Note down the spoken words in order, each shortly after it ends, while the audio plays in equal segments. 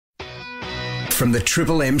from the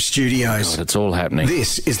Triple M studios. God, it's all happening.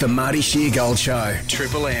 This is the Marty Sheargold Show.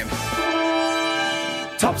 Triple M.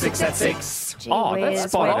 Top 6 at 6. Oh, that's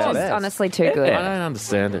spot on. It's honestly too good. I don't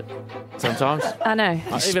understand it sometimes. I know.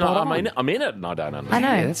 I'm in it and I don't I understand.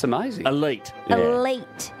 know. Yeah, that's amazing. Elite.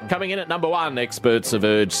 Elite. Coming in at number 1, experts have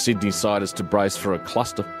urged Sydney-siders to brace for a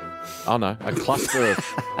cluster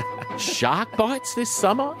of shark bites this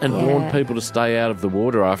summer and warned people to stay out of the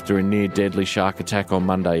water after a near-deadly shark attack on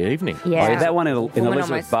Monday evening. Yeah. Oh, yeah, that one in Woman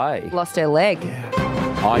Elizabeth almost Bay. lost her leg.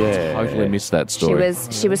 I totally missed that story.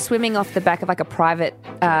 She was swimming off the back of like a private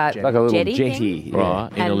Like a little jetty. jetty. thing. Yeah.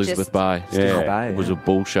 Right, in And Elizabeth just- Bay. Yeah. It was a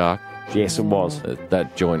bull shark. Yes, it was.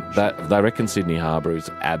 That joint, they reckon Sydney Harbour is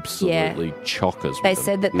absolutely chockers. They with them.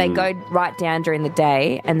 said that they go right down during the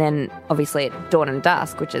day, and then obviously at dawn and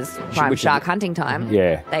dusk, which is prime which is- shark hunting time.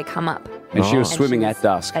 Yeah. They come up And she was Oh. swimming And she at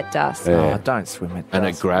dusk. at dusk. Yeah. Oh, don't swim it. And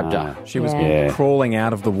it grabbed her. She was Yeah. crawling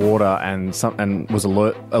out of the water and was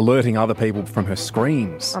alerting other people from her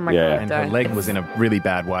screams. Oh my Yeah. god! And her don't. leg was in a really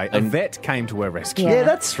bad way. A vet came to her rescue. Yeah.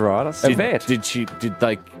 that's right. A vet. Did she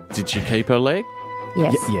keep her leg?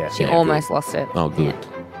 Yes. Yeah. She Yeah, almost lost it. Oh, good.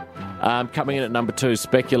 Coming in at number 2,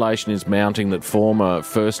 speculation is mounting that former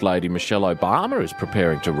First Lady Michelle Obama is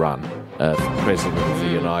preparing to run for President of the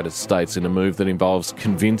United States in a move that involves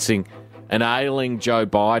convincing an ailing Joe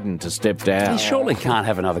Biden to step down. He surely can't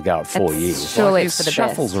have another go at 4 It's years. surely He's for the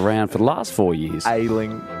shuffles best. around for the last 4 years.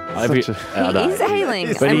 Ailing. I He is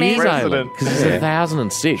ailing. But I he mean, is ailing because it's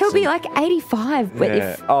 2006. he'll be like 85. But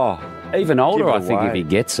if Oh, even older, Give it I think, away. if he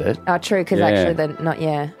gets it. oh, true, because Yeah. actually they're not.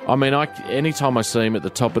 Yeah. I mean, anytime I see him at the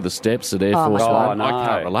top of the steps at Air Oh, Force my One, God. I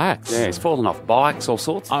can't relax. Yeah, he's fallen off bikes, all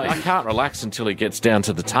sorts of I things. can't relax until he gets down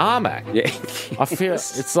to the tarmac. Yeah. I feel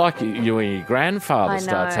it's like you and your grandfather I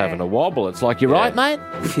starts know. having a wobble. It's like, you're right, mate.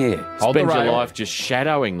 Yeah. Spend your rail. life just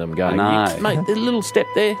shadowing them, going, I know. mate, the little step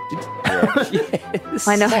there.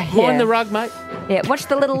 I know. Mind Yeah. the rug, mate. Yeah. Watch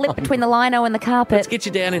the little lip between the lino and the carpet. Let's get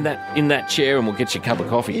you down in that chair and we'll get you a cup of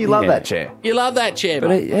coffee. You love Yeah. that chair. You love that chair, But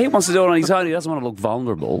mate. he wants to do it on his own. He doesn't want to look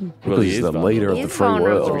vulnerable because he he's is the leader He of the is free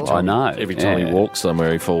world. vulnerable. I know. Every time Yeah. he walks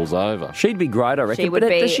somewhere, he falls over. She'd be great, I reckon. She would But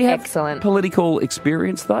be does she have excellent. political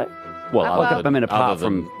experience, though? Well, well- I mean, apart other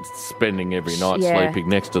than from- spending every night Yeah. sleeping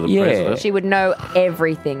next to the Yeah. president. She would know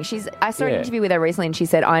everything. I saw an Yeah. interview with her recently, and she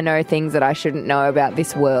said, "I know things that I shouldn't know about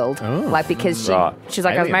this world." Like because Right. she's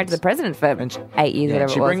like, I was married to the president for 8 years,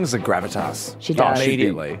 whatever She it was. brings the gravitas. She does.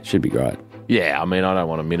 Immediately. She'd be great. Yeah, I mean, I don't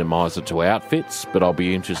want to minimise it to outfits, but I'll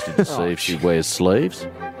be interested to see if she wears sleeves.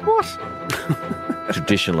 What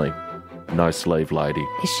Traditionally, no sleeve lady.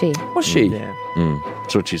 is she? Was she? Yeah.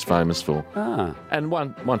 That's what she's famous for. Ah. And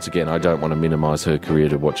once again, I don't want to minimise her career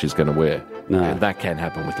to what she's going to wear. No. And that can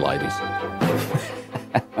happen with ladies.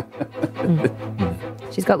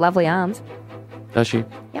 She's got lovely arms. Does she?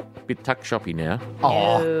 Yep. Bit tuck shoppy now.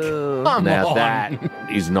 Oh, Now that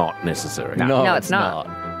is not necessary. no, it's not.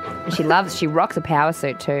 She rocks a power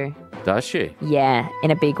suit too. Does she? Yeah,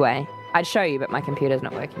 in a big way. I'd show you, but my computer's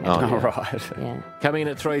not working. Oh, All yeah. right. Yeah. Coming in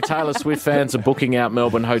at 3, Taylor Swift fans are booking out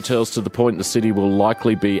Melbourne hotels to the point the city will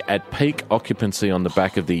likely be at peak occupancy on the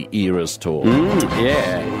back of the Eras tour.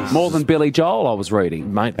 Yeah. More than Billy Joel, I was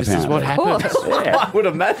reading. Mate, this is what apparently. happens. I would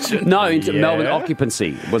imagine. No, Melbourne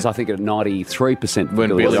occupancy was, I think, at 93% When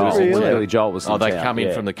Billy Billy Joel. was in When town. Billy Joel was in Oh, they town, come in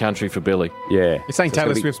yeah. from the country for Billy. Yeah. You're saying So it's Taylor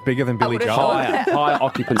gonna be Swift's bigger than Billy would've Joel? thought- higher I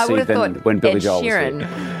occupancy would have than thought when Billy Ed Joel was Sheeran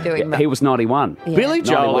there. doing Yeah, that. he was 91. Yeah. Billy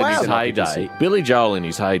Joel in 91% his heyday. occupancy. Billy Joel in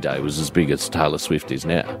his heyday was as big as Taylor Swift is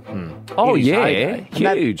now. Oh, In his yeah. heyday.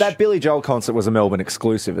 And Huge. That Billy Joel concert was a Melbourne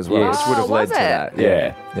exclusive as well, Yes. which would have Oh, led was to it? that.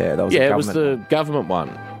 Yeah. Yeah, that was Yeah, a it was government. the government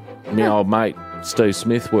one. My old mate Steve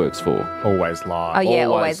Smith works for. Always live. Oh yeah, Always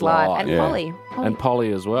always live. live. And Yeah. Polly. And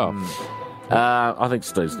Polly as well. I think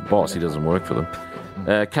Steve's the boss. He doesn't work for them.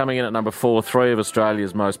 Coming in at number 4, 3 of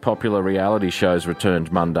Australia's most popular reality shows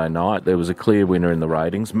returned Monday night. There was a clear winner in the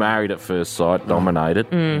ratings. Married at First Sight dominated.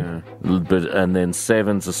 And then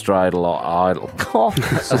 7's A Straddle Idol.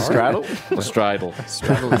 A straddle? A Straddle.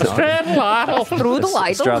 Straddle. Idol. Through the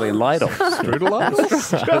light. Australian ladle. Straddle.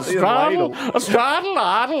 A Straddle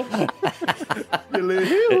Idol.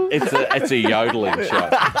 It's a yodeling show.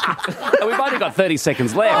 We've only got 30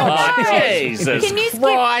 seconds left. Jesus Can you skip?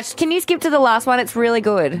 Christ. Can you skip to the last one? It's really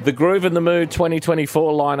good. The Groove in the Mood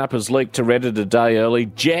 2024 lineup has leaked to Reddit a day early.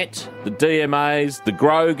 Jet, the DMAs, the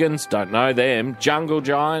Grogans, don't know them, Jungle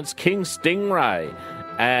Giants, King Stingray,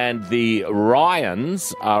 and the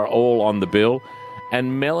Ryans are all on the bill.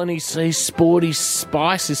 And Melanie C. Sporty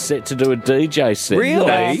Spice is set to do a DJ set. Really?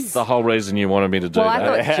 That's the whole reason you wanted me to do Well, I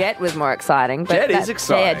that. thought Jet was more exciting. But Jet is that-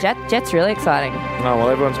 exciting. Yeah, Jet's really exciting. Oh, well,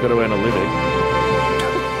 everyone's got to earn a living.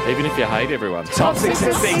 Even if you hate everyone. Top 6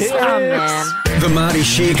 at 6. Oh, man. The Marty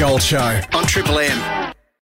Sheargold Show on Triple M.